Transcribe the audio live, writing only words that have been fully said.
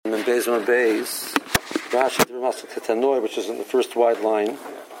Beis on Beis. Rashi the Ramasik Tetanoi, which is in the first wide line.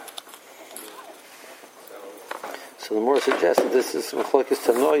 So the more suggests that this is Machlokes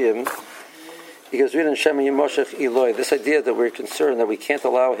Tanoim, because reading Shema Yimoshech Eloi, this idea that we're concerned that we can't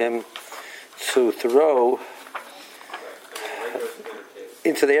allow him to throw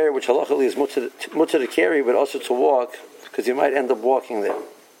into the area which halachically is mutter to carry, but also to walk, because you might end up walking there.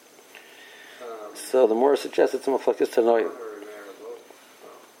 So the more suggests it's Machlokes Tanoim.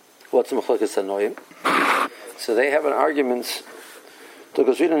 What's Machlokes Tanoim? So they have an argument.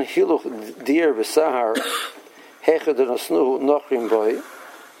 Because we don't hiluch deer v'sahar hechad v'nosnu nochrim boy,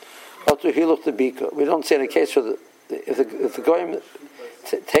 otu hiluch the bika. We don't say in a case where if the goyim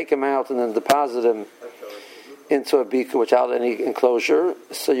take him out and then deposit him into a bika without any enclosure,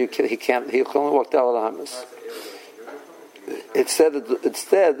 so he can only walk down the hamas. Instead,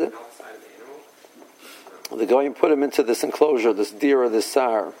 the goyim put him into this enclosure, this deer or this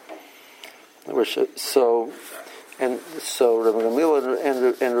sar. So Rabbi Gamliel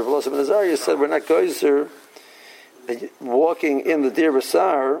and Rabbi Elazar ben Azariah said we're not geyser walking in the deer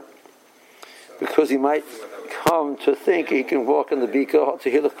basar because he might come to think he can walk in the bika to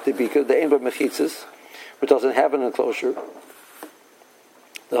hilach the bika the ein mechitzas, which doesn't have an enclosure.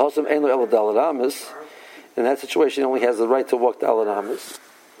 The hosam ein lo dalad amis. In that situation, he only has the right to walk dalad amis.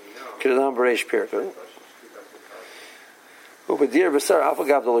 Kedam b'reish pirka. Even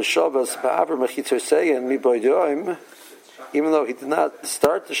though he did not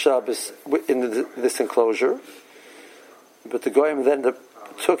start the Shabbos in this enclosure, but the Goyim then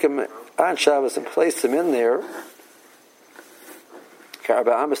took him on Shabbos and placed him in there, he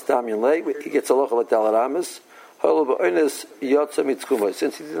gets a lochel at Dalat Amis.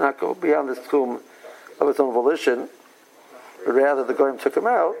 Since he did not go beyond this tchum of his own volition, but rather the Goyim took him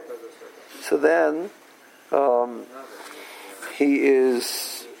out, so then he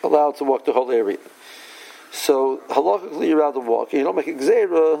is allowed to walk the whole area. So halachically you're allowed to walk. You don't make a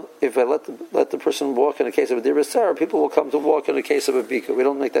gzeira if I let the person walk in a case of a dir Sarah, people will come to walk in a case of a bika. We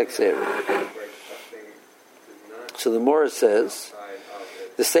don't make that gzeira. So the Morah says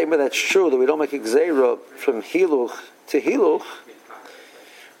the same way that's true that we don't make a gzeira from hiluch to hiluch.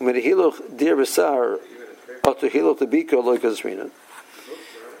 When a hiluch dir Sarah or to hiluch to bika or loikazrina.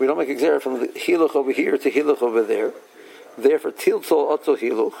 We don't make a gzeira from the hiluch over here to hiluch over there. Therefore, tiltul oto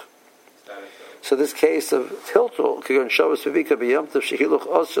hiluch. So this case of tiltul, kigon Shabbos v'vika b'yamtiv shehiluch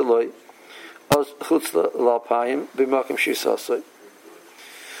oseloi os chutz l'alpayim b'makim shisasoi.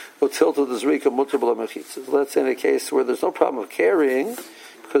 O tiltul d'zrika mutter b'la mechitzas. Let's say in a case where there's no problem of carrying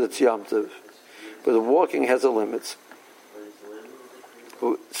because it's yamtiv, but the walking has a limit.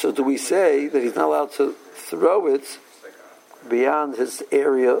 So do we say that he's not allowed to throw it beyond his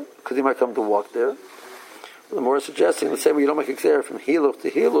area because he might come to walk there? The more suggesting, let's say you don't make a gzeira from hiluch to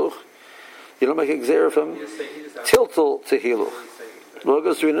hiluch, you don't make a gzeira from tiltul to hiluch.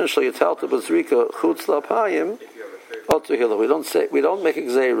 Logos initially a talta b'zrika chutz l'apayim otu hiluch. We don't make a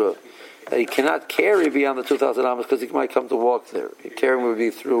gzeira that he cannot carry beyond the 2,000 amos because he might come to walk there. Carrying would be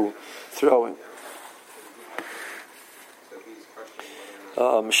through throwing.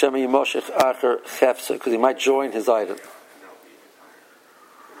 Shema yimoshech acher chefsa because he might join his item.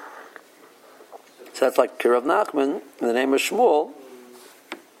 So that's like Rav Nachman in the name of Shmuel.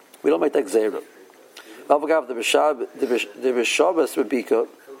 We don't make that gzeira. Avagav the b'Shabbos b'bika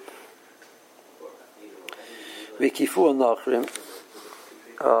v'kifu nachrim.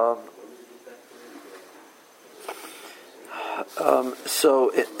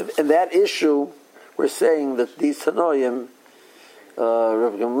 So in that issue, we're saying that these Tanoim,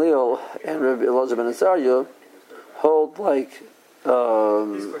 Rav Gamliel and Rav Elazar ben Azariah, hold like Rav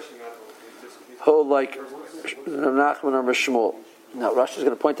Nachman or Shmuel. Now Rashi is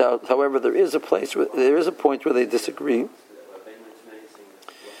going to point out, however, there is a point where they disagree.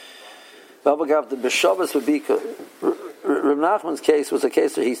 Rav Nachman's case was a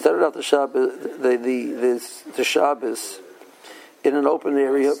case where he started out the Shabbos in an open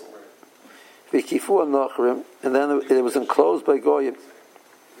area, and then it was enclosed by Goyim.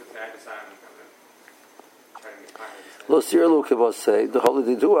 Lo sirlu kevos say the holy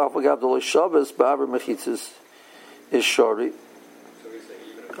they do avagav the Shabbos ba'aver mechitzas is shori.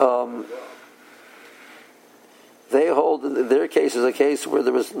 They hold in their case is a case where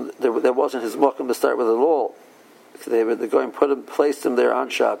there wasn't his mokum to start with at all. They're going placed him there on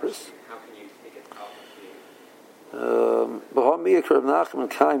Shabbos. Bahamiya Rav Nachman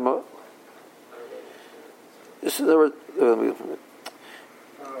Kaima.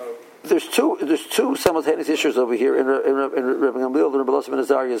 There's two simultaneous issues over here in Rabbi Gamliel and Rabbi Elazar ben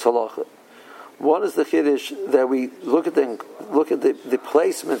Azariah's halacha. One is the Kiddush that we look at the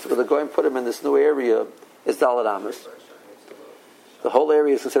placement where they're going to put him in this new area is Dalet Amas. The whole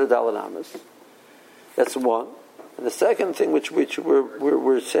area is considered Dalet Amas. That's one. And the second thing which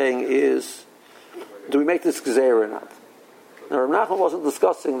we're saying is, do we make this Gzeir or not? Now, Rav Nachman wasn't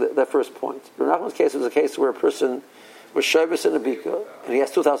discussing that first point. Rav Nachman's case was a case where a person was Shabbos in a Bika, and he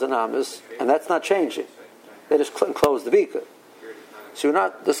has 2,000 Amas, and that's not changing. They just closed the Bika. So you're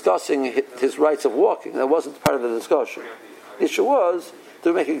not discussing his rights of walking. That wasn't part of the discussion. The issue was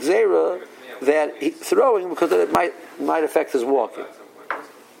to make a Gzeira that he's throwing because it might affect his walking.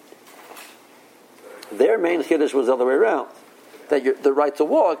 Their main Kiddush was the other way around. That the right to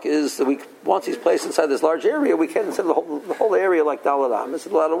walk is that once he's placed inside this large area, we can't send the whole area like Dalet Amas.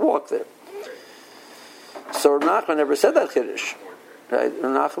 It's allowed to walk there. So Rav Nachman never said that Kiddush. Right?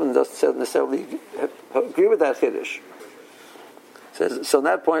 Rav Nachman doesn't necessarily agree with that Kiddush. So on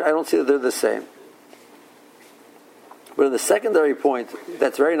that point, I don't see that they're the same. But in the secondary point,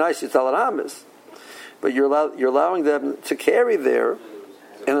 that's very nice, it's Dalet Amas. But you're allowing them to carry there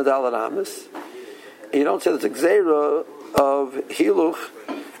in a Dalet Amas. And you don't say there's a Gzeira of Hiluch,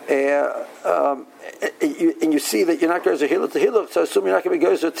 and you see that you're not going to Hiluch to Hiluch, so I assume you're not going to be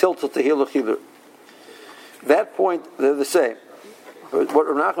going to Tiltul to Hiluch either. That point, they're the same. But what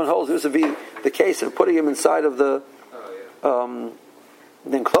Rav Nachman holds is to be the case of putting him inside of the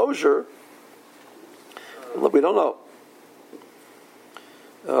enclosure. Look, we don't know.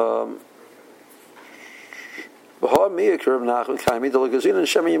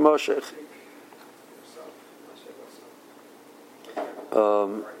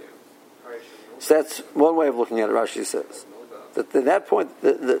 So that's one way of looking at it. Rashi says that at that point,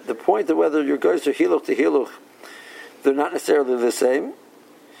 the point of whether your goes to Hiluch, they're not necessarily the same.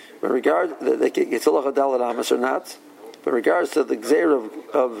 In regard that it's a Dalet Amas or not, but in regards to the Gzeir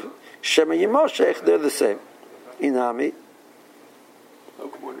of Shema Yimoshech, they're the same. Inami.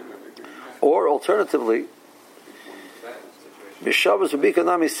 Or alternatively, we're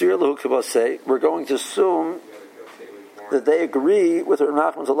going to assume that they agree with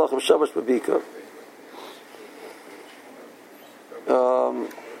Rav Nachman's halach of Shabbos B'Bika.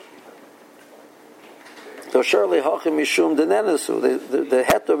 So surely hachim mishum denenasu. The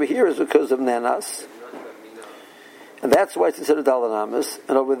het over here is because of nenas, and that's why it's considered Dalet Amas.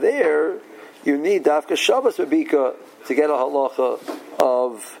 And over there, you need dafka Shabbos B'Bika to get a halacha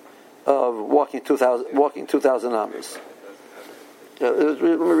of walking 2,000 Amas.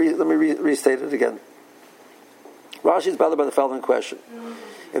 Let me restate it again. Rashi is bothered by the following question: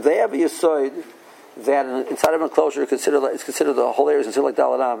 if they have a yesod that inside of an enclosure it's considered the whole area is considered like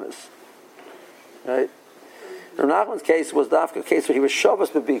Dalet Amas, right? Rav Nachman's case was the Afka case where he was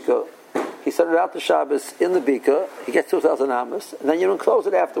Shabbos B'Bika. He started out the Shabbos in the Bika. He gets 2,000 Amas, and then you don't close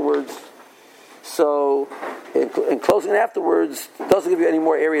it afterwards. So, in closing it afterwards doesn't give you any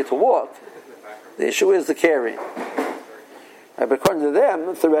more area to walk. The issue is the carrying. But according to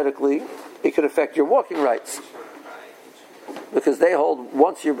them, theoretically, it could affect your walking rights. Because they hold,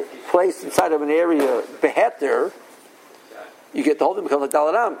 once you're placed inside of an area, beheter, you get the whole thing becomes like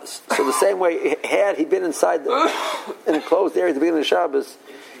Dalet Amas. So the same way, had he been inside an enclosed area at the beginning of the Shabbos,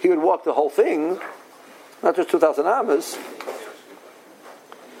 he would walk the whole thing, not just 2,000 Amas.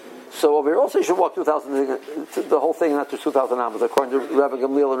 So over here also you should walk 2,000, the whole thing, not just 2,000 Amas, according to Rabbi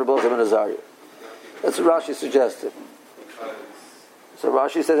Gamliel and Rabbi and Azariah. That's what Rashi suggested. So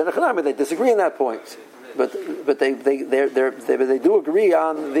Rashi says in Echanami they disagree on that point, but they do agree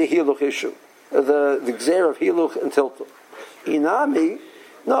on the Hiluch issue, the Gzeir of Hiluch and Tiltul. Inami,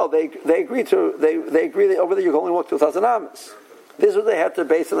 no, they agree that over there you can only walk 2,000 Amas. This is what they had to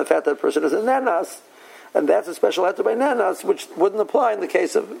base on the fact that a person is a Nenas, and that's a special heter by Nenas, which wouldn't apply in the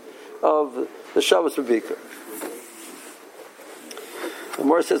case of the Shabbos B'Bika. The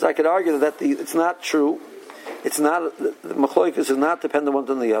Gemara says I could argue that it's not true. It's not, the Machloikas is not dependent one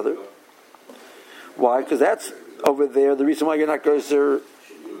on the other. Why? Because that's over there. The reason why you're not goes there,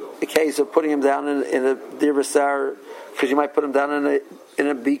 the case of putting him down in a dir basar, because you might put him down in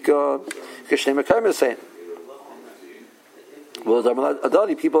a bika, because Shnei Mekayim is saying. Well,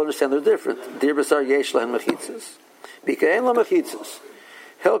 Adali, people understand they're different. Dir basar yesh lahen mechitzas, bika ein la mechitzas.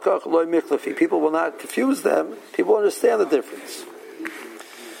 Helkach loy mikhlafi. People will not confuse them. People understand the difference.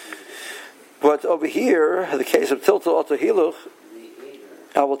 But over here, the case of Tiltul Oto Hiluch,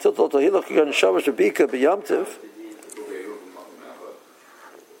 Tiltul Oto Hiluch, you're going to Shabbos B'Bika B'Yamtiv,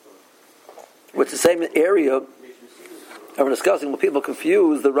 which is the same area, and we're discussing when people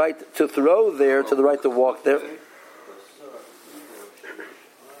confuse the right to throw there to the right to walk there.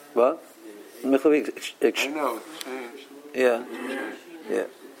 What? I know, it's changed. Yeah.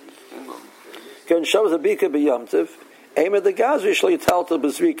 Ken Shabbos Abika b'Yomtiv. Eimed the Gazri shlo yitaltel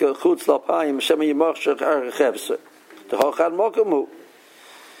b'Zrika chutz l'Alpayim Shema Yimachshach Arachevse. The Hochad Mokamu.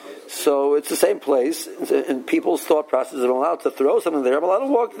 So it's the same place, and people's thought process are allowed to throw something there. I'm allowed to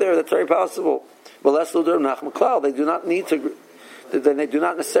walk there. That's very possible. But less Luder Nachman Klal. They do not need to. Then they do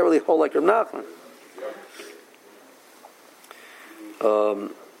not necessarily hold like Rav Nachman.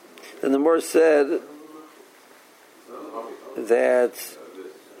 Then the Mor said that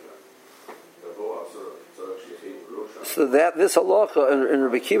this halacha in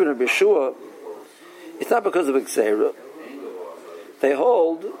Rabbi Kiva and Rabbi Yeshua, it's not because of Gzeira. They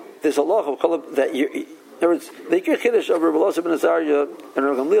hold this halacha that you. In other words, the Ikar Chiddush of Rabbi Elazar ben Azariah and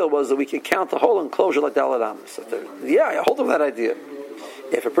Rabbi Gamliel was that we could count the whole enclosure like Daled Amos. Yeah, I hold of that idea.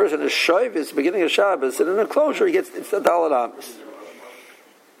 If a person is shoyv, beginning of Shabbos, in an enclosure, it's the Daled Amos.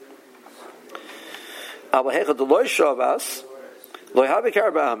 But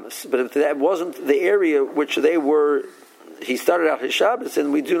if that wasn't the area which they were, he started out his Shabbos,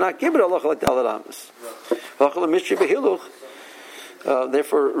 and we do not give it a halacha like Daled Amos.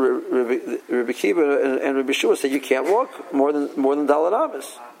 Therefore, Rabbi Kiva and Rabbi Shua said you can't walk more than Daled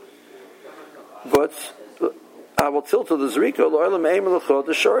Amos. But I will tilt to the Zrika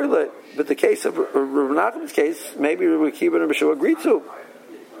the Shorile. But the case of Rabbi Nachman's case, maybe Rabbi Kiva and Rabbi Shua agreed to.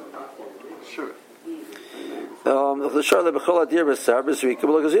 Sure. We're not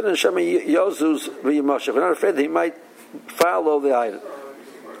afraid that he might follow the item.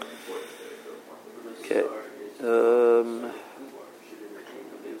 Okay.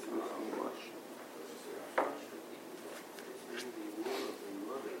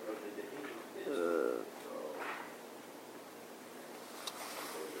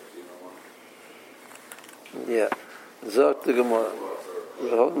 Yeah. Zok the Gemara.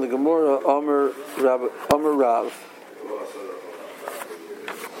 The Gemara, Omer Rav.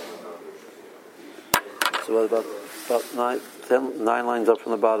 So what about 9 lines up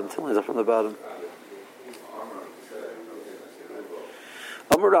from the bottom, 10 lines up from the bottom.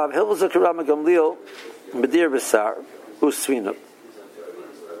 Omer Rav, Hilchos HaKaram Gamliel, Medir B'Sar, Usvina.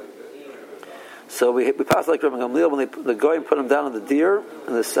 So we pass like Rabbi Gamliel when the goyim put him down on the deer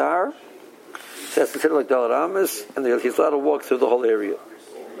and the sar. So that's considered like Daled Amos, and he's allowed to walk through the whole area.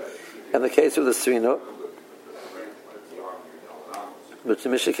 And the case of the Svina, which the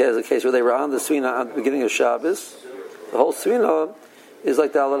Mishnah has a case where they were on the Svina at the beginning of Shabbos, the whole Svina is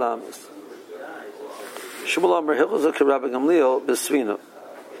like Daled Amos. Shmuel Amar Hilchos HaKaram Gamliel B'Svina.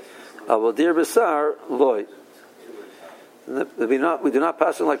 Avodir B'Sar Loy. We do not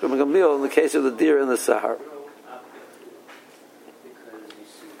pass him like Rabbi Gamliel in the case of the deer and the sahar.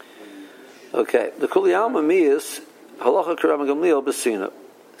 Okay, the Kuli Alma Miyas Halacha Rabbi Gamliel B'Svina.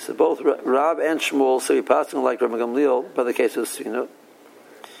 So both Rab and Shmuel say we pass him like Rabbi Gamliel by the case of Svina.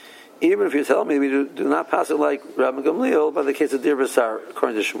 Even if you tell me we do not pass it like Rabbi Gamliel by the case of deer B'Sar,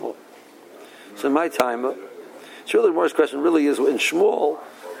 according to Shmuel. So in my time, it's really the worst question really is in Shmuel,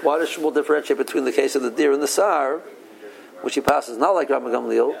 why does Shmuel differentiate between the case of the deer and the sar, which he passes not like Rabbi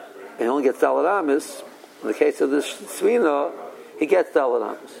Gamliel, and he only gets Daled Amos. In the case of this Svina, he gets Daled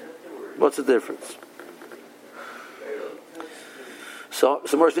Amos. What's the difference? So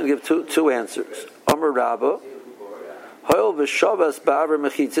we're going to give two answers. Amar Rabba, Hoil v'shavas ba'aver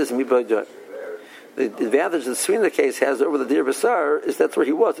mechitzis mi'baydoy. The advantage the Svina case has over the deer B'Sar is that's where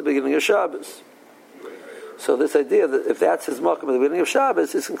he was at the beginning of Shabbos. So this idea that if that's his makom at the beginning of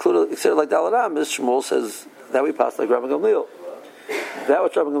Shabbos, it's considered like Daled Amos. Shmuel says that we pass like Rabbi Gamliel. That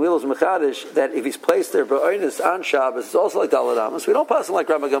which Rabbi Gamliel is mechadish, that if he's placed there ba'oinus on Shabbos, it's also like Daled Amos. We don't pass him like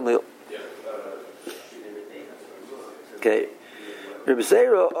Rabbi Gamliel. Okay. Rabbi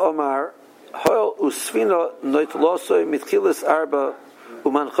Zera Omar Hoil Usvina Noitlosoy Mitchilis Arba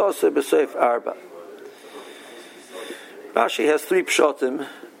Umanchosoy Besoif Arba. Rashi has 3 pshatim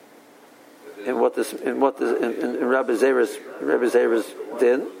in Rabbi Zera's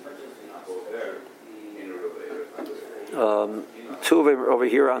din. 2 of them are over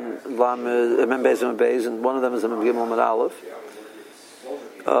here on Lam Mem Beis and Beis, and one of them is on Gimel Mem Aleph.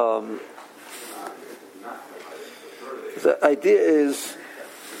 The idea is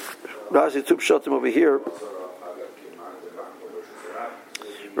Rashi 2 pshatim over here.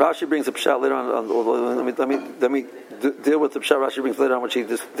 Rashi brings a pshat later on. Let me deal with the pshat Rashi brings later on, which he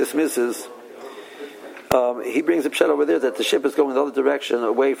dismisses. He brings a pshat over there that the ship is going the other direction,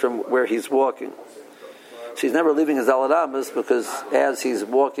 away from where he's walking. So he's never leaving his Daled Amos because as he's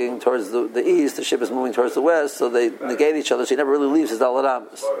walking towards the east, the ship is moving towards the west, so they negate each other. So he never really leaves his Daled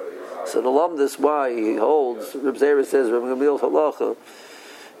Amos. So the Lamdus why he holds. Reb Zera says Rabbi Gamliel's halacha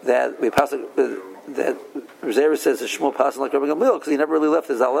that we pass that Reb Zera says that Shmuel passes like Rabbi Gamliel because he never really left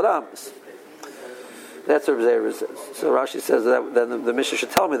his Daled Amos. That's what Zera says. So Rashi says that then the Mishnah should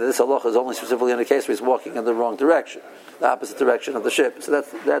tell me that this halacha is only specifically in a case where he's walking in the wrong direction, the opposite direction of the ship. So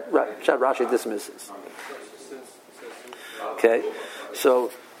that Rashi dismisses. Okay,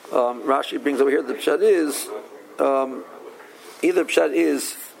 so Rashi brings over here the pshat is either pshat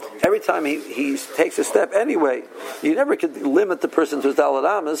is every time he takes a step anyway, you never could limit the person to his daled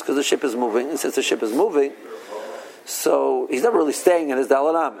amas because the ship is moving, and since the ship is moving, so he's never really staying in his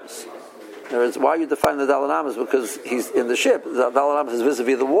daled amas. In other words, why you define the daled amas? Because he's in the ship. The daled amas is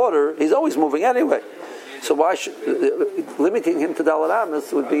vis-a-vis the water. He's always moving anyway. So why should limiting him to daled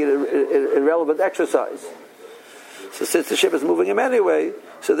amas would be an irrelevant exercise. So since the ship is moving him anyway,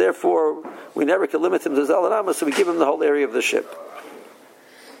 so therefore we never can limit him to daled amas. So we give him the whole area of the ship.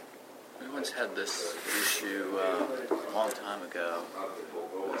 We once had this issue a long time ago.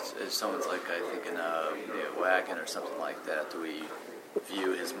 If someone's like, I think, in a wagon or something like that, do we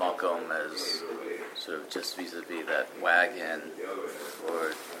view his makom as sort of just vis-a-vis that wagon,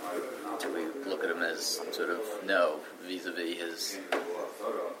 or do we look at him as sort of no, vis-a-vis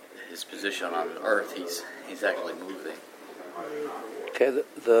his position on earth? He's actually moving. Okay,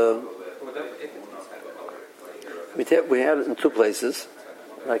 we had it in two places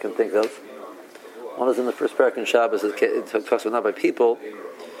I can think of. One is in the first parak in Shabbos. It talks about not by people. It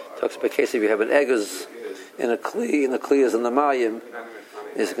talks about a case if you have an eggers in a kli, and the kli is in the mayim,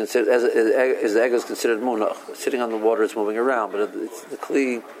 is considered as the egg is considered munach. Sitting on the water, it's moving around, but it's the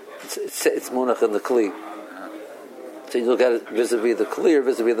kli. It's munach in the kli. So you look at it vis-a-vis the kli or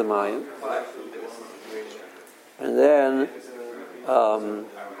vis-a-vis the mayim, and then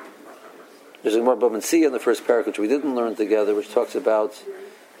there's a more B'Mansi in the first parak which we didn't learn together, which talks about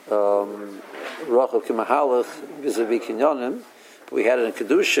Rachel Kimahalach vis-a-vis Kinyanim. But we had it in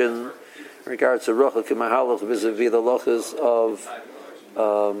Kedushin in regards to Rachel Kimahalach vis-a-vis the lochas of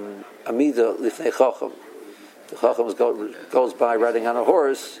Amida Lifnei Chacham. The Chacham goes by riding on a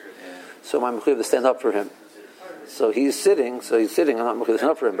horse, so I'm mechuyev to stand up for him. So he's sitting, I'm not mechuyev to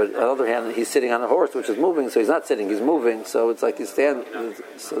stand up for him, but on the other hand, he's sitting on a horse which is moving, so he's not sitting, he's moving, so it's like so then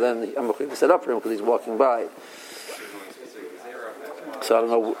I'm mechuyev to stand up for him because he's walking by. So I don't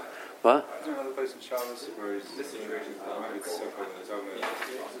know, what? Is there another place in Shabbos where this situation maybe it's sick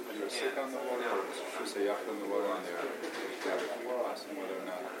you're sick on the water, or should say yacht on the water, and they're asking whether or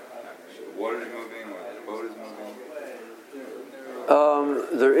not the water is moving or the boat is moving?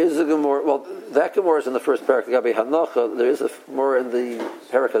 There is a Gemara. Well, that Gemara is in the first parak. Gabi Hanacha. There is a more in the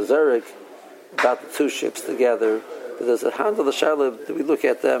parak Hazarik about the two ships together. But there's a hand of the Shalib. Do we look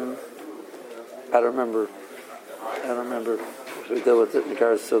at them? I don't remember. We deal with it in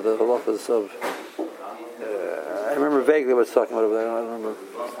regards to the halachas of. I remember vaguely what it's talking about, but I don't remember.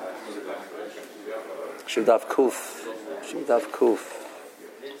 Shivdav Kuf.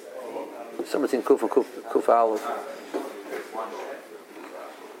 Somewhere between Kuf and Kuf Aleph.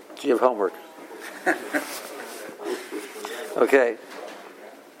 Do you have homework? Okay.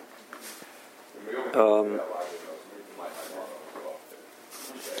 No,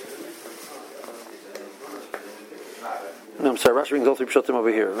 I'm sorry. Rashi brings all three pshatim over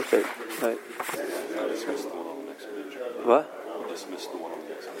here. Okay, right. What? Dismiss the one on the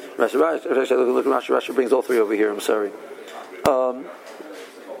next page. Rashi brings all three over here. I'm sorry.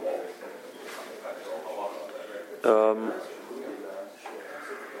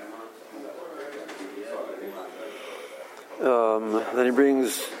 Then he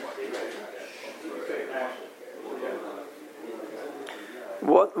brings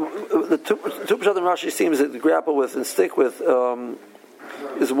what the two pshatim Rashi seems to grapple with and stick with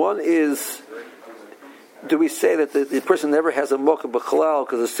is one is, do we say that the person never has a mocha b'chalal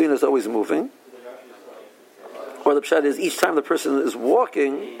because the scene is always moving, or the pshat is each time the person is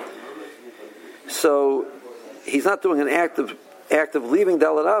walking, so he's not doing an act of leaving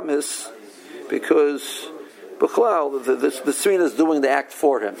Dalet Amis because b'chalal the scene is doing the act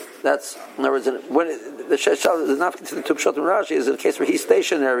for him. That's, in other words, when the sheshal is not considered two pshatim Rashi is in a case where he's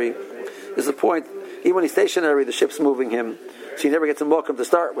stationary. Is the point? Even when he's stationary, the ship's moving him, so he never gets a mokum to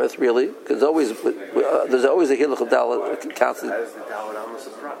start with, really, because there's always a hilach of Dalet constantly. How does the Dalet Amos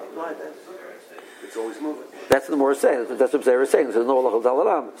apply then? It's always moving. That's what the Morah is saying. That's what Zera is saying. There's no halach of Dalet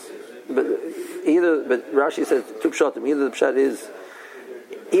Amos. But Rashi says two pshatim. Either the pshat is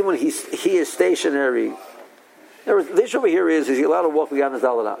even when he is stationary. The issue over here is he allowed to walk beyond his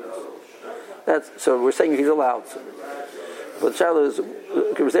Dalet Amos? So we're saying he's allowed. But Shiloh is,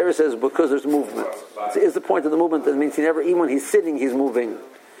 Zera says, because there's movement. So is the point of the movement that means even when he's sitting, he's moving.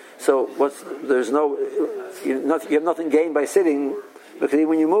 So you have nothing gained by sitting, because even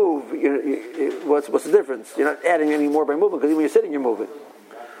when you move, what's the difference? You're not adding any more by moving, because even when you're sitting, you're moving.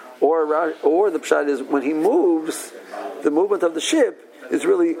 Or the pshat is when he moves, the movement of the ship is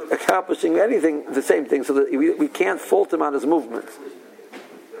really accomplishing the same thing, so that we can't fault him on his movement.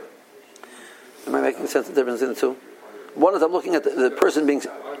 Am I making sense of the difference in the two? One is I'm looking at the person being,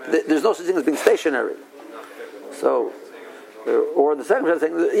 there's no such thing as being stationary. So, or the second person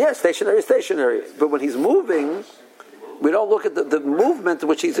saying, yes, stationary is stationary. But when he's moving, we don't look at the movement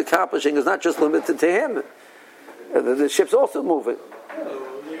which he's accomplishing is not just limited to him. The ship's also moving.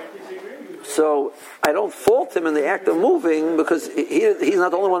 So I don't fault him in the act of moving because he's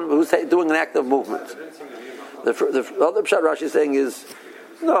not the only one who's doing an act of movement. The other pshat Rashi is saying is,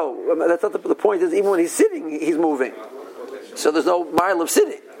 no, that's not the point. Is even when he's sitting, he's moving. So there's no mile of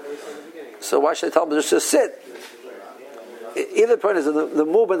sitting. So why should I tell him to just sit? Either point is that the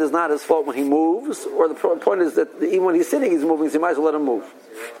movement is not his fault when he moves, or the point is that even when he's sitting, he's moving, so you might as well let him move.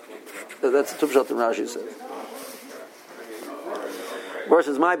 That's the pshat that Rashi says.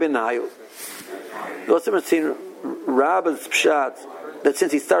 Versus my benayu. You also have seen Rabba's pshat that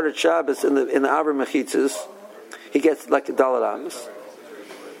since he started Shabbos in the Avram Mechitzas, he gets like a Dalet Amos.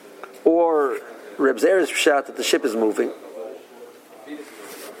 Or Reb Zer's pshat that the ship is moving.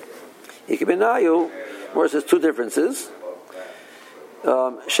 Benayu, whereas there's two differences.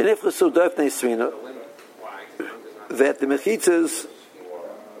 Sheniflesu Dofnei Svina, that the Mechitzas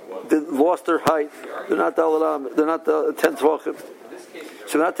lost their height. They're not Dalet Amos. They're not 10 Tvachim.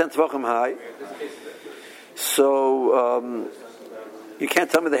 So they're not 10 Tvachim high. So you can't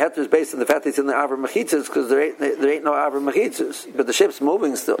tell me the heter is based on the fact that it's in the Avram Mechitzas because there ain't no Avram Mechitzas, but the ship's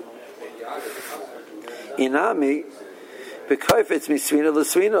moving still. Inami, b'koifetz misvina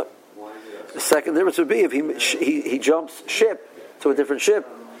l'svina. The second difference would be if he jumps ship to a different ship.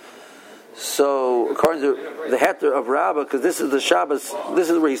 So according to the heter of Rabbah, because this is the Shabbos, this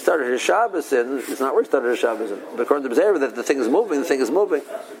is where he started his Shabbos in. It's not where he started his Shabbos in. But according to Zerah, that the thing is moving, the thing is moving.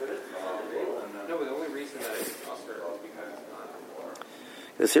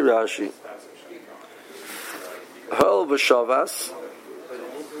 Let's see Rashi. Hol v'shavas.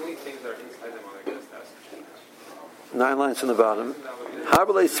 9 lines from the bottom.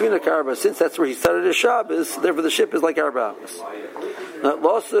 Harbalei svina karba. Since that's where he started his Shabbos, therefore the ship is like arba amos. Not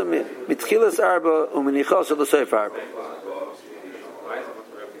losa mitchilas arba uminichos l'soif arba.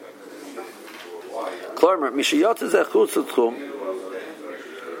 Klarmer mishiyot zechutz l'tchum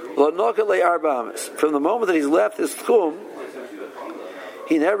lo nokalei arba amos. From the moment that he's left his tchum,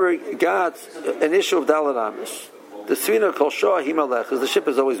 he never got an issue of Dalet Amos. The Svina Kol Shoah Himalech, because the ship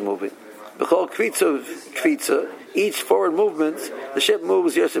is always moving. B'chol Kvitza, each forward movement, the ship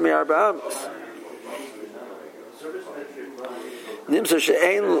moves Yosemir Arba Amos. Nimsa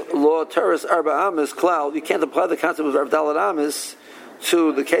She'ein Lo Teres Arba Amos Klal, you can't apply the concept of Dalet Amos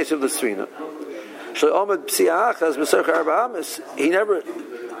to the case of the Svina. She'omed Psi'a Achaz B'Sercha Arba Amos, he never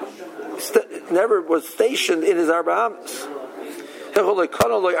was stationed in his Arba Amos. So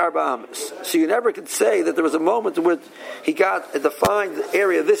you never could say that there was a moment in which he got a defined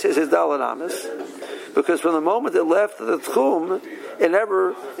area. This is his Dalet Amos, because from the moment it left the Tchum,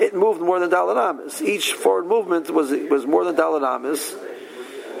 it moved more than Dalet Amos. Each forward movement was more than Dalet Amos.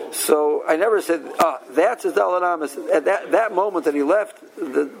 So I never said that's his Dalet Amos. At that moment that he left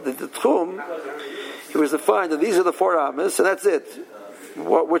the Tchum, he was defined that these are the 4 Amos, and that's it.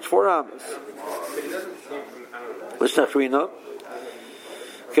 Which 4 Amos? Which Nachrina?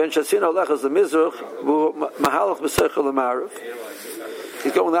 He's going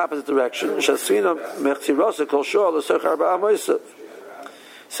the opposite direction.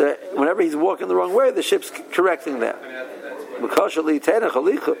 So whenever he's walking the wrong way, the ship's correcting that.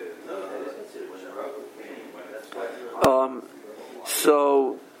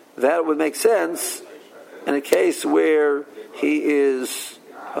 So that would make sense in a case where he is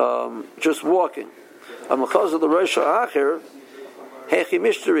just walking. Hechi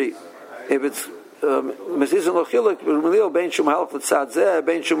Mishteri. If it's Mesizan Lochilik, Melil Bein Shum Halach L'Tzad Zeh,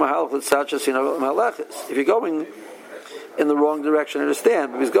 Bein Shum Halach L'Tzad Shasina Malachis. If you're going in the wrong direction, I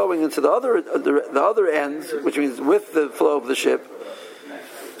understand. But if he's going into the other end, which means with the flow of the ship,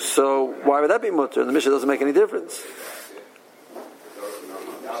 so why would that be mutter? The Mishnah doesn't make any difference.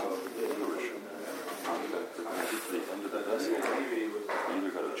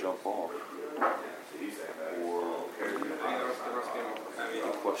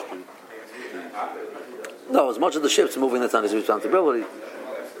 No, as much as the ship's moving, that's not his responsibility.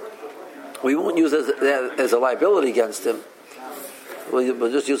 We won't use it as a liability against him.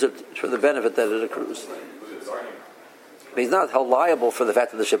 We'll just use it for the benefit that it accrues. But he's not held liable for the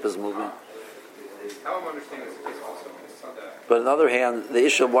fact that the ship is moving. How I'm understanding this case also, when it But on the other hand, the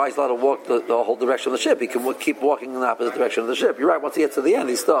issue of why he's allowed to walk the whole direction of the ship, he can keep walking in the opposite direction of the ship. You're right, once he gets to the end,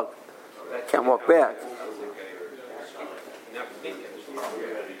 he's stuck. Can't walk back.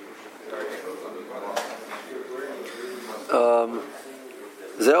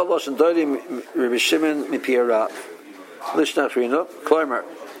 Zel Loshen Dodim Rabbi Shimon Mipi Rav Lishna Achrina Kloimer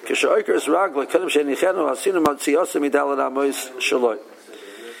Kishoikers Ragla Kedem Shenichenu Hasinu Matziyasa Midalad Amos Shaloi.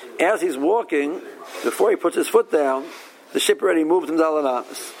 As he's walking, before he puts his foot down, the ship already moved him Dalad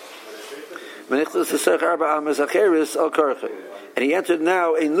Amos. And he entered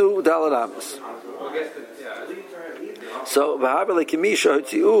now a new Dalad Amos. So V'habele Kimisha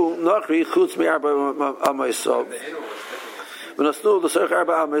Hutziu Nachri Chutz Mi Arba Amos.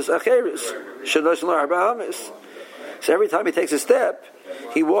 So every time he takes a step,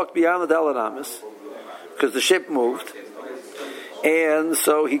 he walked beyond the Dalad Amos because the ship moved, and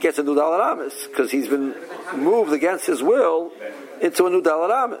so he gets a new Dalad Amos because he's been moved against his will into a new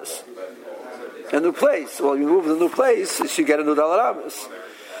Dalad Amos, a new place. Well, you move to a new place, you get a new Dalad Amos.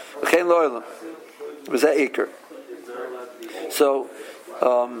 Was that Iker? So.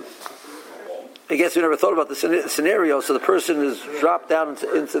 I guess we never thought about the scenario. So the person is dropped down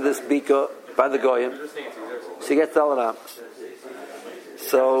into this bika by the goyim. So he gets Dalad Amos.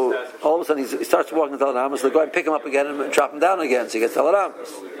 So all of a sudden he starts walking Dalad Amos. The goyim pick him up again and drop him down again. So he gets Dalad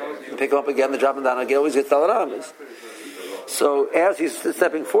Amos. And pick him up again, they drop him down again. Always gets Dalad Amos. So as he's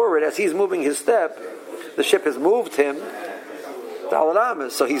stepping forward, as he's moving his step, the ship has moved him Dalad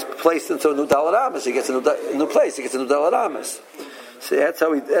Amos. So he's placed into a new Dalad Amos. He gets a new place. He gets a new Dalad Amos. See, that's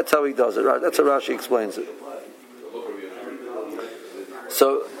how he does it, right? That's how Rashi explains it.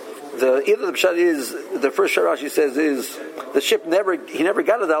 So either the pshat is the first shot Rashi says is the ship never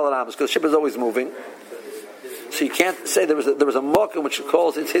got a Dalad Amos because the ship is always moving. So you can't say there was a malkum which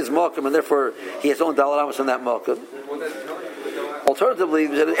calls it's his malkum and therefore he has own Dalad Amos in that malkum. Alternatively,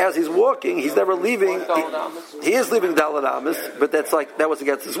 as he's walking, he's never leaving. He is leaving Dalad Amos, but that was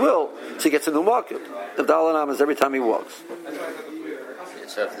against his will. So he gets a new malkum of Dalad Amos every time he walks.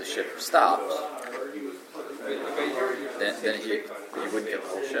 So if the ship stops, then he wouldn't get the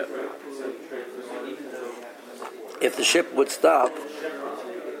whole ship. If the ship would stop,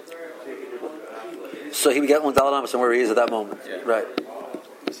 so he would get one Dalad Amos from where he is at that moment. Yeah. Right.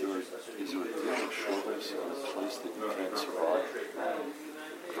 Is there a place that you can't survive?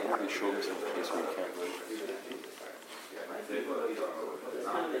 How do you show us in a place where you can't live?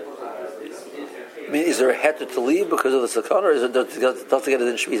 I mean, is there a heter to leave because of the sakana, or is it does it get it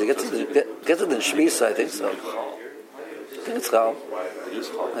in shmisa? Gets it in shmisa, I think so. I think it's chal. It is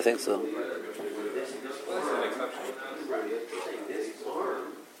hard. I think so.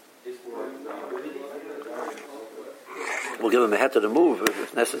 We'll give him a heter to move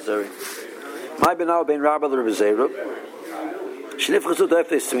if necessary. My benal ben Rabba the Rebbezeira.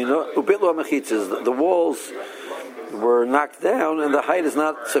 The walls were knocked down and the height is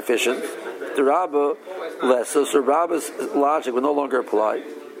not sufficient. The Rabbah less, so Rabbah's logic would no longer apply.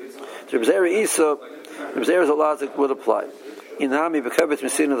 The Rebbezeira's logic would apply. Inami b'kavet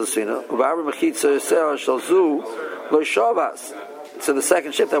misina l'sina u'ba'ar mechitza yisrael shalzu lo shavas. So the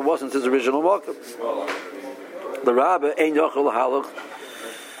second ship that wasn't his original malkum. The Rabbah ain't yochel halach.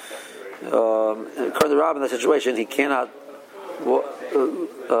 According to the Rabbah in that situation, he cannot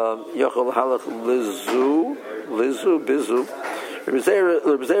yochel halach lizu bizu.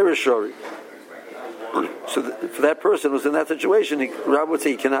 Rebbezeira shori. So for that person who's in that situation, Rabbah would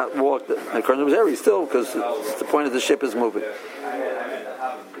say he cannot walk. According to Rebbezeira, still, because it's the point of the ship is moving.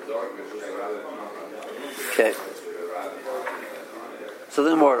 Okay. So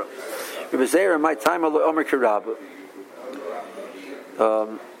then more. Rebbezeira, my time Omer Kirabah.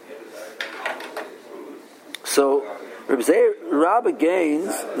 So Rabbah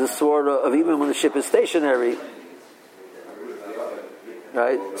gains the sort of even when the ship is stationary,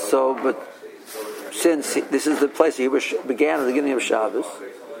 right? So, but since this is the place he began at the beginning of Shabbos,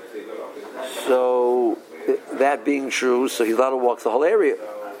 so that being true, so he's allowed to walk the whole area.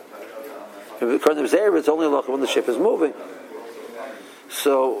 According to Rebbezeira, it's only allowed when the ship is moving.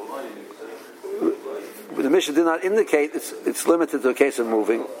 So the Mishnah did not indicate it's limited to a case of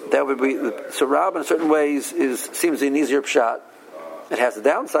moving. That would be so. Rabbah in certain ways seems an easier pshat. It has a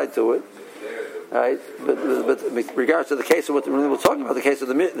downside to it, right? But with regards to the case of what we're talking about, the case of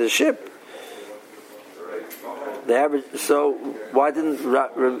the ship, the average. So why didn't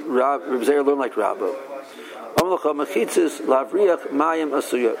Rebbezeira learn like Rabbah?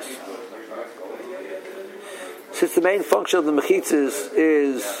 Since the main function of the mechitzas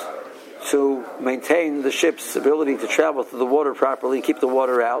is to maintain the ship's ability to travel through the water properly and keep the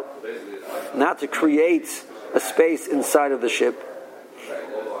water out, not to create a space inside of the ship.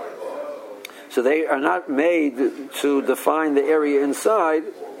 So they are not made to define the area inside,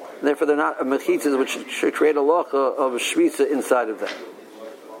 and therefore they're not a mechitzas which should create a locha of shvitza inside of them.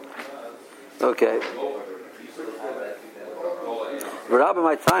 Okay. Rabbi,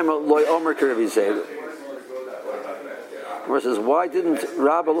 my time loy omer Rabbi Zeir. Where says, why didn't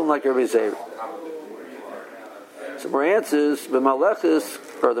Rabbi learn like Rabbi Zeir? So more answers. B'malechus,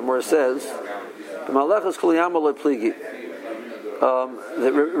 or the more says, b'malechus kol yama loy pligi.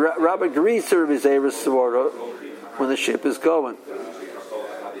 Rabbi agrees to Rabbi Zeir's svara when the ship is going.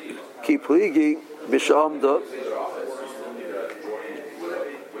 Ki pligi b'shamda.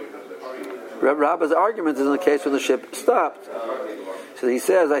 Rabbi's argument is in the case when the ship stopped. So he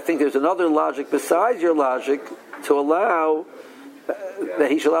says, I think there's another logic besides your logic to allow that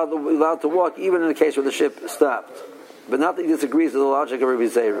he should be allowed to walk even in the case where the ship stopped. But not that he disagrees with the logic of Rabbi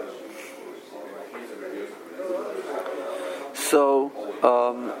Zeir. So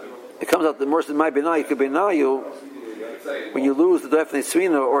it comes out that more than my benayu could benayu. When you lose the definite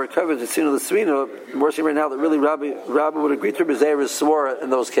svina or it covers the svina of the svina, we're seeing right now that really Rabbi would agree to Rabbi Zeir's swara in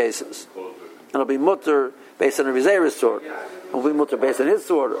those cases. And it'll be mutter based on Rabbi Zeir's swara. It'll be mutter based on his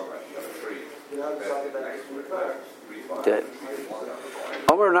swara. Okay.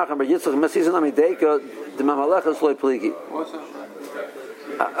 Omer Nachman bar Yitzchak Mesizan Amideka the Mamalechas loy pligi.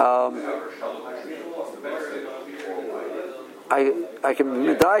 I can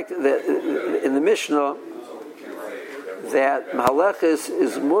medayik that in the Mishnah that Mahalechis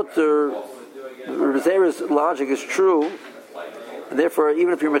is mutter. Rabbi Zeir's logic is true, and therefore,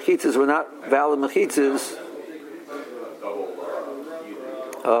 even if your mechitzas were not valid mechitzas,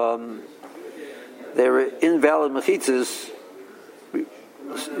 they were invalid mechitzas.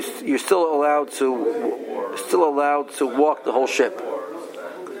 You're still allowed to walk the whole ship.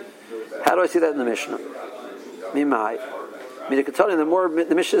 How do I see that in the Mishnah? Mimai. The more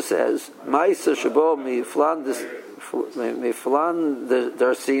the Mishnah says, Ma'isa shabo mi flan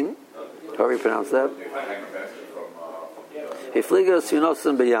darsin, however you pronounce that. Hefliga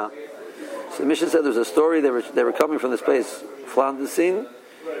sinosim b'yam. So the Mishnah said there was a story. They were coming from this place, flan darsin,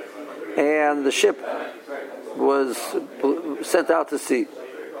 and the ship was sent out to sea.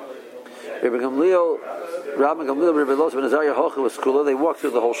 Rabbi Gamliel, Rabbi Los ben Azariah Hocha was kula. They walked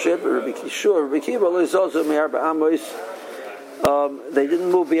through the whole ship. Rabbi Kiva they didn't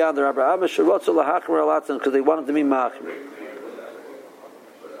move beyond the Rabbi Amos because they wanted to be machmer.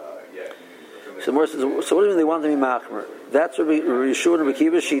 So what do you mean they wanted to be machmer? That's what Yeshua and Rabbi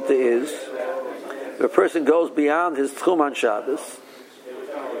Kiva's shita is. If a person goes beyond his tchum on Shabbos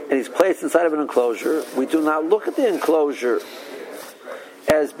and he's placed inside of an enclosure, we do not look at the enclosure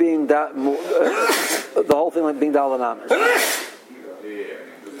as being the whole thing like being dalanamis.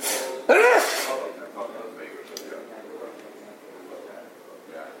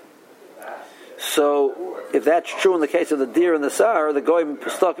 So, if that's true in the case of the deer and the sar, the goyim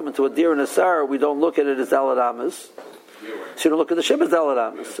stuck him into a deer and a sar, we don't look at it as dalanamis. So you don't look at the ship as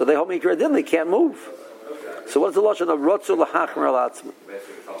dalanamis. So they hold me then they can't move. So what's the lashon of rotzu lahachmer alatzma?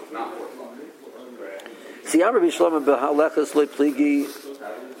 See, I'm Rabbi Shlomo b'halechas loy pligi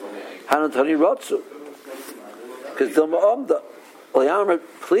hanatani rotzu, because dilma omda l'yamar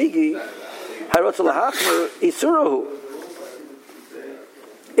pligi harotzu lahachmer isurahu.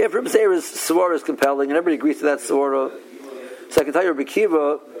 If Rabbi Zeir's svara is compelling and everybody agrees to that svara, so I can tell you Rabbi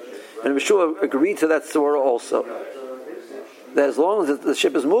Kiva and Rabbi Shua agree to that svara also. That as long as the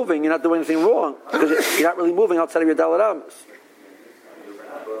ship is moving, you're not doing anything wrong because you're not really moving outside of your daled amos.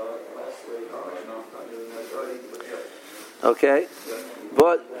 Okay,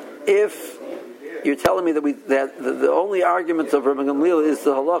 but if you're telling me that the only argument of Rabbi Gamliel is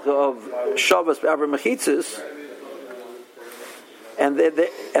the halacha of Shabbos b'avra mechitzas, and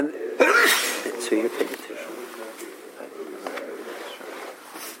so you're paying attention.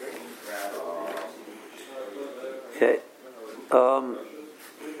 Okay.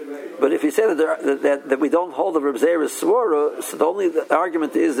 But if you say that we don't hold the Reb Zeir's svara, so the only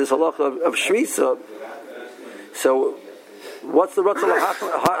argument is this halacha of shvisa. So what's the ratzah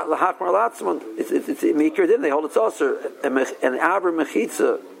lahachmer alatzman? It's mikra din. They hold it's also an avra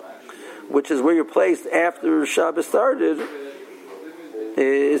mechitza, which is where you're placed after Shabbos started.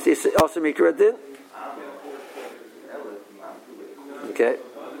 Is also mikra din. Okay.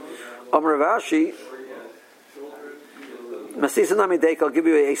 Amar Ravashi. I'll give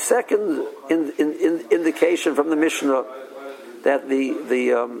you a second indication from the Mishnah that the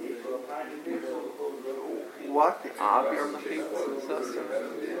what the Avir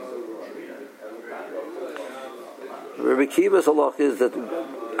Rabbi Kiva's halach is that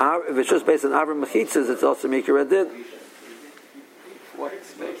if it's just based on Avram Mechitzas, it's also Mikra Adin.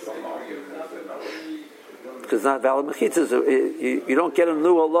 What's based on Because it's not valid Mechitzas. You don't get a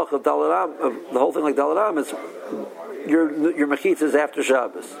new halach of Dalaram, of the whole thing like Dalaram. It's your Mechitzas after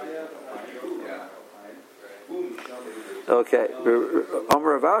Shabbos. Okay.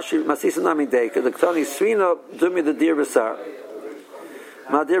 Amar Ravashi, Masisa Nami Deika, the Ktani Svina, Dumi the Dir Basar.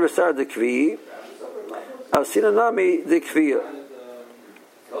 Ma Dir Basar the Kvi, Asina Nami the Kviya.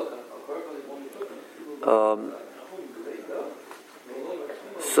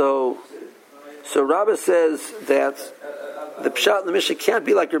 So Rabbah says that the Pshat in the Mishnah can't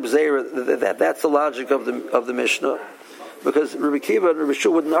be like Reb Zera. That's the logic of the Mishnah, because Rabbi Kiva and Rabbi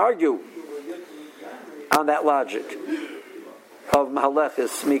Shua wouldn't argue on that logic of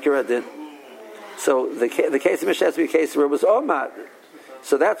Mahalechis Mikra Adin. So the case of the Mishnah has to be a case where it was Omad.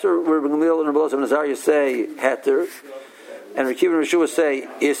 So that's where Rabbi Gamliel and Rabbi Elazar and Azariah say Heter, and Rabbi Kiva and Rabbi Shua say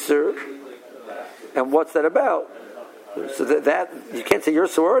Isser. And what's that about? So that you can't say your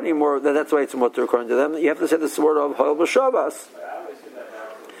sword anymore. That's why it's mutter according to them. You have to say the sword of Ha'il B'Shavas,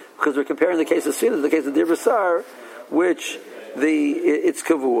 because we're comparing the case of Sina to the case of Dir Basar, which it's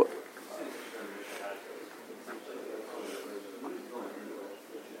kavua.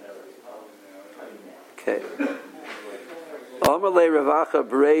 Okay. Amalei Ravacha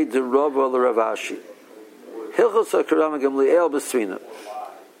Brei de Rava LeRavashi Hilchos HaKaram Gamliel B'Svina.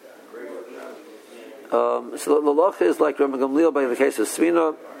 So the lacha is like Rambam Gamliel by the case of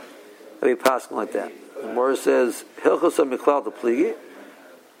Svina, that we pass like that. The Gemara says Hilchos HaMiklal the Pligi.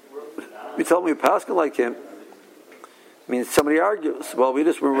 We tell him we pass like him. Means somebody argues. Well, we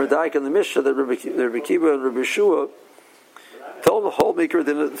just were dying in the Mishnah that Rabbi Kiva and Rabbi Shua told the whole maker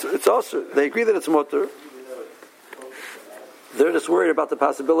that it's also. They agree that it's mutter. They're just worried about the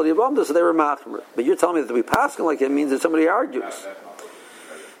possibility of Amda, so they were machmer. But you're telling me that we pass like him means that somebody argues.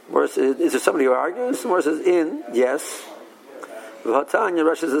 Is there somebody who argues? More says in, yes. V'hatanya,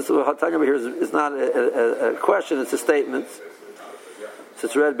 Rashi says v'hatanya over here is not a question, it's a statement. So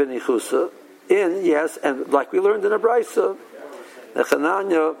it's read ben Ichusa. In, yes, and like we learned in a Brisa, the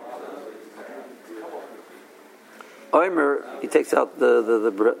Chananya, Omer, he takes out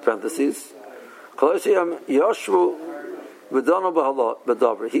the parentheses. Kolosiyam Yoshvu v'dono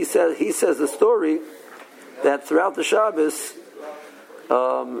b'davar. He says the story that throughout the Shabbos,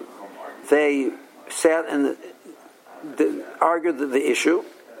 they sat and argued the issue.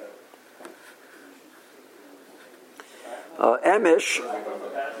 Emish,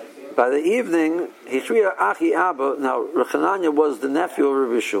 by the evening, Hichriya Achi Abba. Now, Rechananya was the nephew of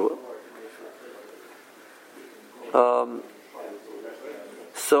Rabbi Shua.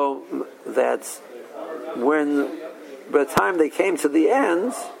 So that's when, by the time they came to the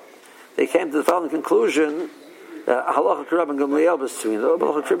end, they came to the following conclusion: Halacha Karab and Gamliel B'Svina,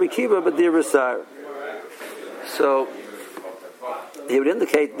 Halacha Rabbi Kiva B'Dir Basar. So he would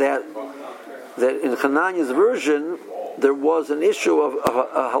indicate that in Hananiah's version there was an issue of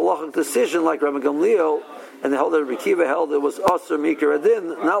a halachic decision like Rabbi Gamliel, and they held that Rabbi Kiva held it was Asr Mikra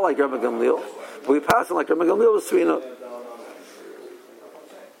Adin, not like Rabbi Gamliel. But we passed it like Rabbi Gamliel was Svina.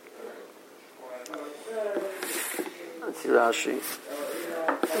 Let's see Rashi.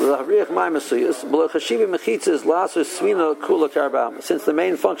 Since the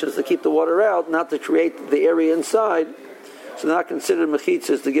main function is to keep the water out, not to create the area inside, so not considered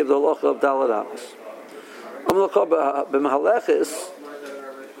mechitzas to give the halacha of daladamas.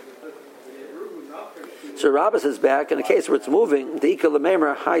 So Rabbis is back in a case where it's moving. The ika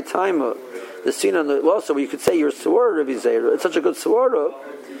lememer high timer, the scene on the also where you could say your sword Rabbi Zera. It's such a good sword.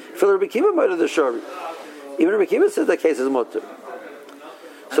 For Rabbi Kiva might have the shari. Even Rabbi Kiva says that case is mutter.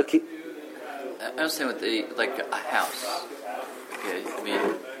 So I understand with a house. Okay, I mean,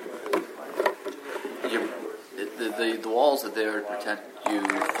 the walls are there to protect you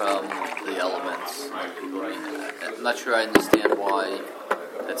from the elements. I'm not sure I understand why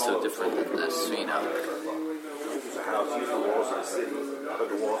that's so different than this. The house uses the walls of the city, but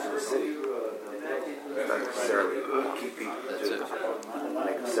the walls of the city not necessarily keep people to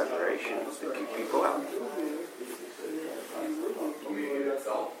make a separation to keep people out.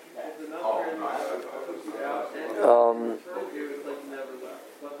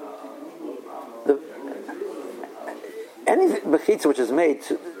 Any mechitza which is made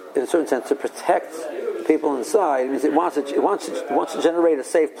in a certain sense to protect people inside means it wants to generate a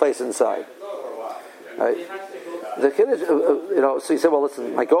safe place inside. Right? The kiddush, so you say, well,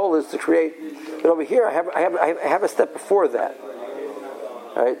 listen, my goal is to create. But over here, I have a step before that.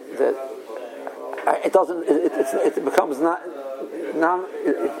 Right? That it doesn't. It becomes not.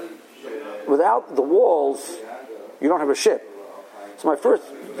 Without the walls, you don't have a ship. So my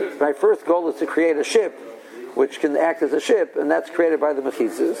first goal is to create a ship, which can act as a ship, and that's created by the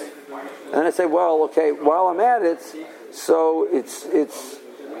mechitzas. And then I say, well, okay, while I'm at it, so it's.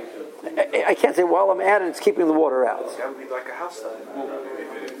 I can't say while I'm at it, it's keeping the water out. That would be like a house then.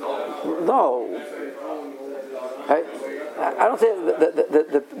 No. I don't say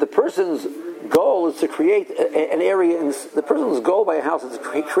the person's goal is to create an area. The person's goal by a house is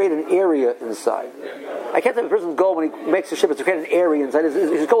to create an area inside. I can't say the person's goal when he makes a ship is to create an area inside.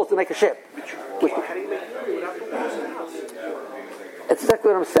 His goal is to make a ship. How do you make it without the walls of the house? That's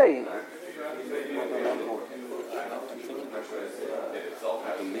exactly what I'm saying.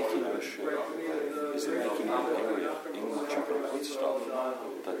 The making of a ship is the making of an area in which you can put stuff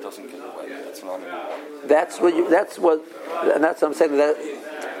that doesn't get wet. That's not enough. That's what I'm saying. That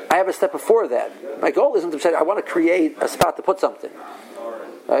I have a step before that. My goal isn't to say I want to create a spot to put something.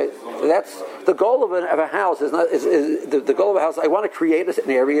 Right? That's the goal of a house. Is the goal of a house? I want to create an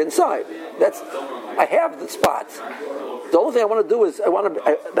area inside. I have the spot. The only thing I want to do is I want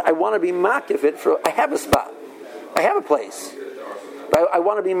to be makif for. I have a spot. I have a place. But I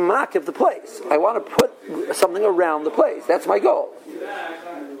want to be makif the place. I want to put something around the place. That's my goal.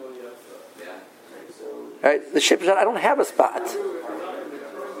 Right? The ship is I don't have a spot.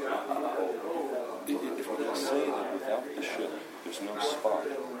 If we say that without the ship there's no spot,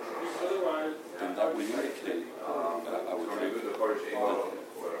 then that would indicate, I would think,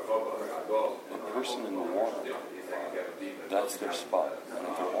 that the person in the water, that's their spot. And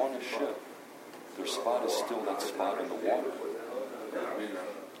if they're on a ship, their spot is still that spot in the water.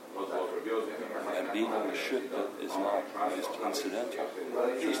 And being on a ship that is not just incidental,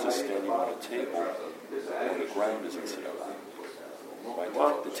 just as standing on a table on the ground is incidental. Right?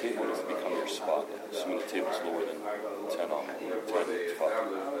 The table doesn't become your spot. Assuming the table's lower than 10 on 10, 5.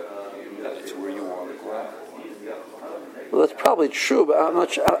 It's where you are on the ground. Well, that's probably true, but I'm not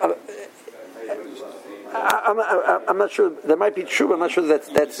sure. I'm not sure. That might be true, but I'm not sure that's.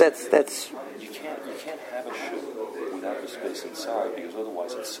 You can't have a ship without the space inside, because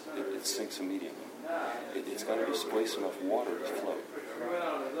otherwise it sinks immediately. It's got to displace enough water to float.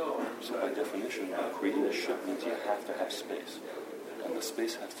 So by definition, creating a ship means you have to have space. And the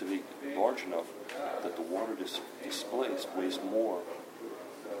space has to be large enough that the water displaced weighs more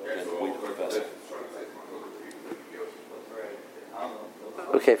than the weight of the vessel.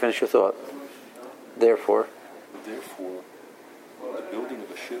 Okay, finish your thought. Therefore, the building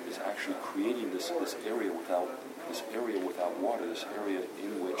of a ship is actually creating this area without water, this area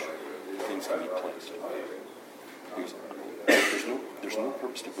in which things can be placed. Because there's no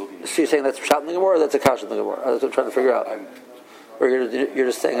purpose to building. So you're saying that's Pshat in the Gemara, or that's a Kasha in the Gemara? That's what I'm trying to figure out. Or you're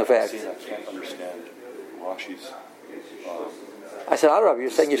just saying a fact. I can't understand Rashi's. I said, I don't know. You're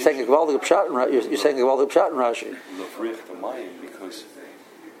saying a Gavaldik Pshat in Rashi. You're saying a Gavaldik Pshat in Rashi. Because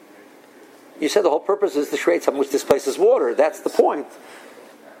you said the whole purpose is to create something which displaces water. That's the point.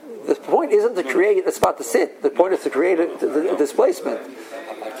 The point isn't to create a spot to sit. The point is to create a displacement.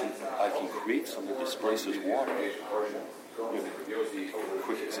 I can create something that displaces water.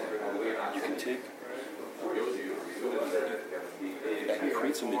 Quick example. You can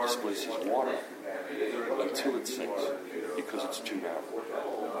create something that displaces water until it sinks because it's too narrow.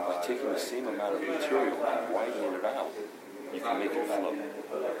 By taking the same amount of material and widening it out, you can make it float.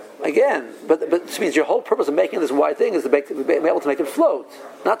 Again, but this means your whole purpose of making this wide thing is to be able to make it float,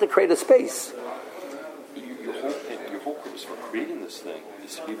 not to create a space. Your whole purpose for creating this thing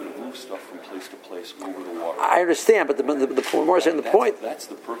is to be able to move stuff from place to place over the water. I understand, but the more saying the point. That's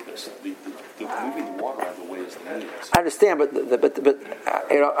the purpose. The moving the water out of the way is the means. I understand, but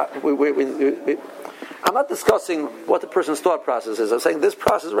I'm not discussing what the person's thought process is. I'm saying this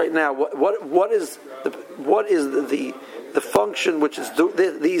process right now. What is the function which is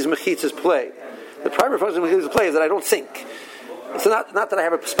these mechitzas play? The primary function of mechitzas play is that I don't sink. It's not that I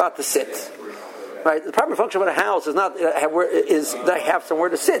have a spot to sit. Right? The primary function of a house is not that I have somewhere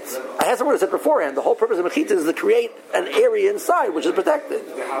to sit. I had somewhere to sit beforehand. The whole purpose of mechitzas is to create an area inside which is protected.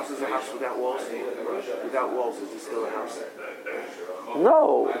 The house is a house without walls. Without walls, is it still a house?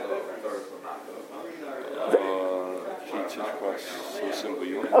 No.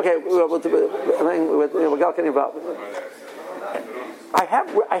 Okay,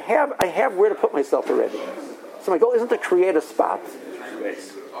 I have where to put myself already. So my goal isn't to create a spot.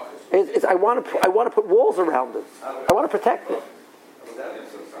 I want to put walls around it. I want to protect it.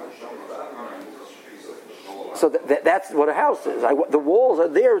 So that's what a house is. The walls are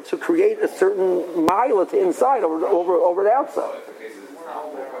there to create a certain mila to inside over the outside.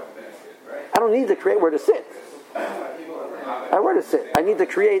 I don't need to create where to sit. where to sit. I need to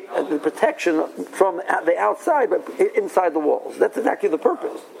create the protection from the outside, but inside the walls. That's exactly the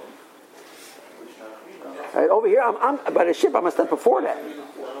purpose. Right, over here, I'm by the ship. I'm a step before that.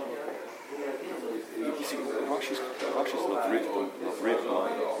 You see, Rashi's Lavriv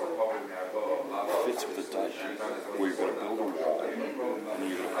line fits with a dike, where you're going to build a wall, and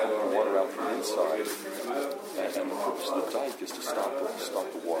you're going to pump the water out from inside, and the purpose of the dike is to stop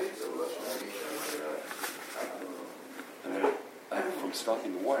the water. And from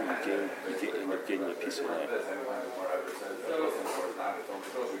stopping the water, you end up gaining a piece of land.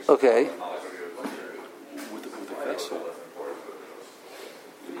 Okay. With a vessel.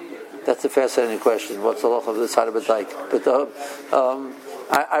 That's a fascinating question. What's the law of the side of a dike? But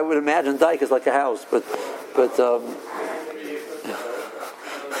I would imagine dike is like a house, but I've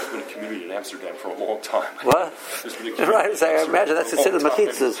been a community in Amsterdam for a long time. What? Right, so I imagine that's considered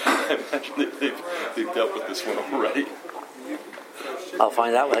machitzas. I imagine they've dealt with this one already. I'll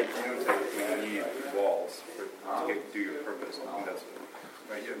find out. Like, You need walls to do your purpose. And that's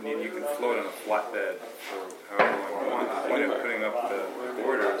right. You can float on a flatbed for however long you want. The point of putting up the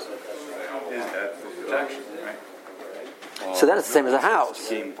borders is that for protection, right? so that's the same as a house.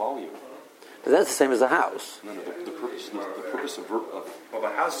 To gain volume. But that's the same as a house. No, the purpose of Well, the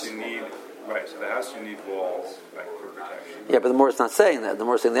house you need, right? So the house you need walls, right, for protection. Yeah, but the more it's not saying that, the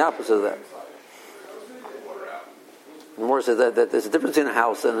more it's saying the opposite of that. The more it says that there's a difference between a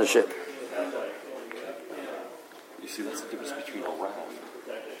house and a ship. You see, that's the difference between a raft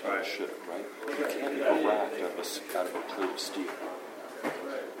and a ship, right? You can't make a raft out of a plate of steel.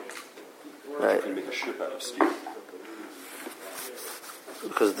 Right. You can make a ship out of steel.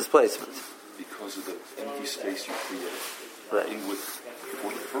 Because of displacement. Because of the empty space you create. Right. And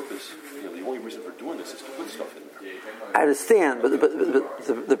for the purpose, the only reason for doing this is to put stuff in there. I understand, but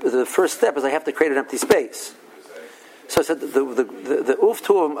the first step is I have to create an empty space. So I said the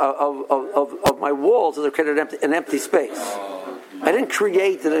uftum of my walls is to create an empty space. I didn't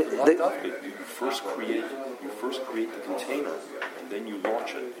create You first create the container, and then you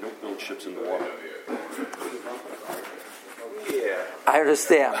launch it. You don't build ships in the water. Yeah. I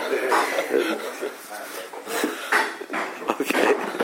understand. Okay.